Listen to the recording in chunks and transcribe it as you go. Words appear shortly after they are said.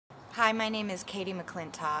Hi, my name is Katie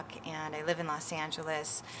McClintock, and I live in Los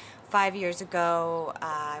Angeles. 5 years ago,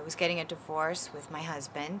 I was getting a divorce with my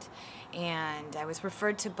husband, and I was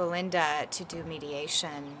referred to Belinda to do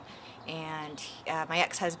mediation. And my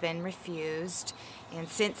ex-husband refused, and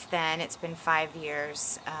since then it's been 5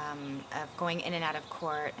 years of going in and out of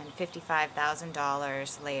court, and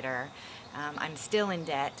 $55,000 later, I'm still in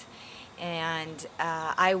debt. And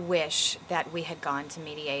I wish that we had gone to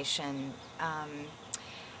mediation.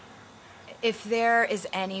 If there is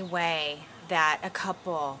any way that a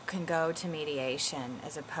couple can go to mediation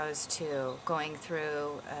as opposed to going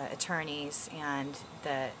through attorneys and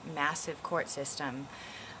the massive court system,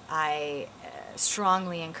 I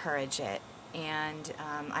strongly encourage it. And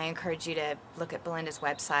I encourage you to look at Belinda's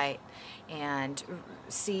website and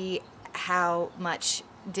see how much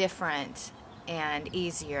different and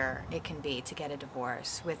easier it can be to get a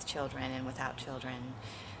divorce with children and without children.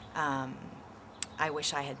 I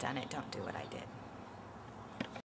wish I had done it. Don't do what I did.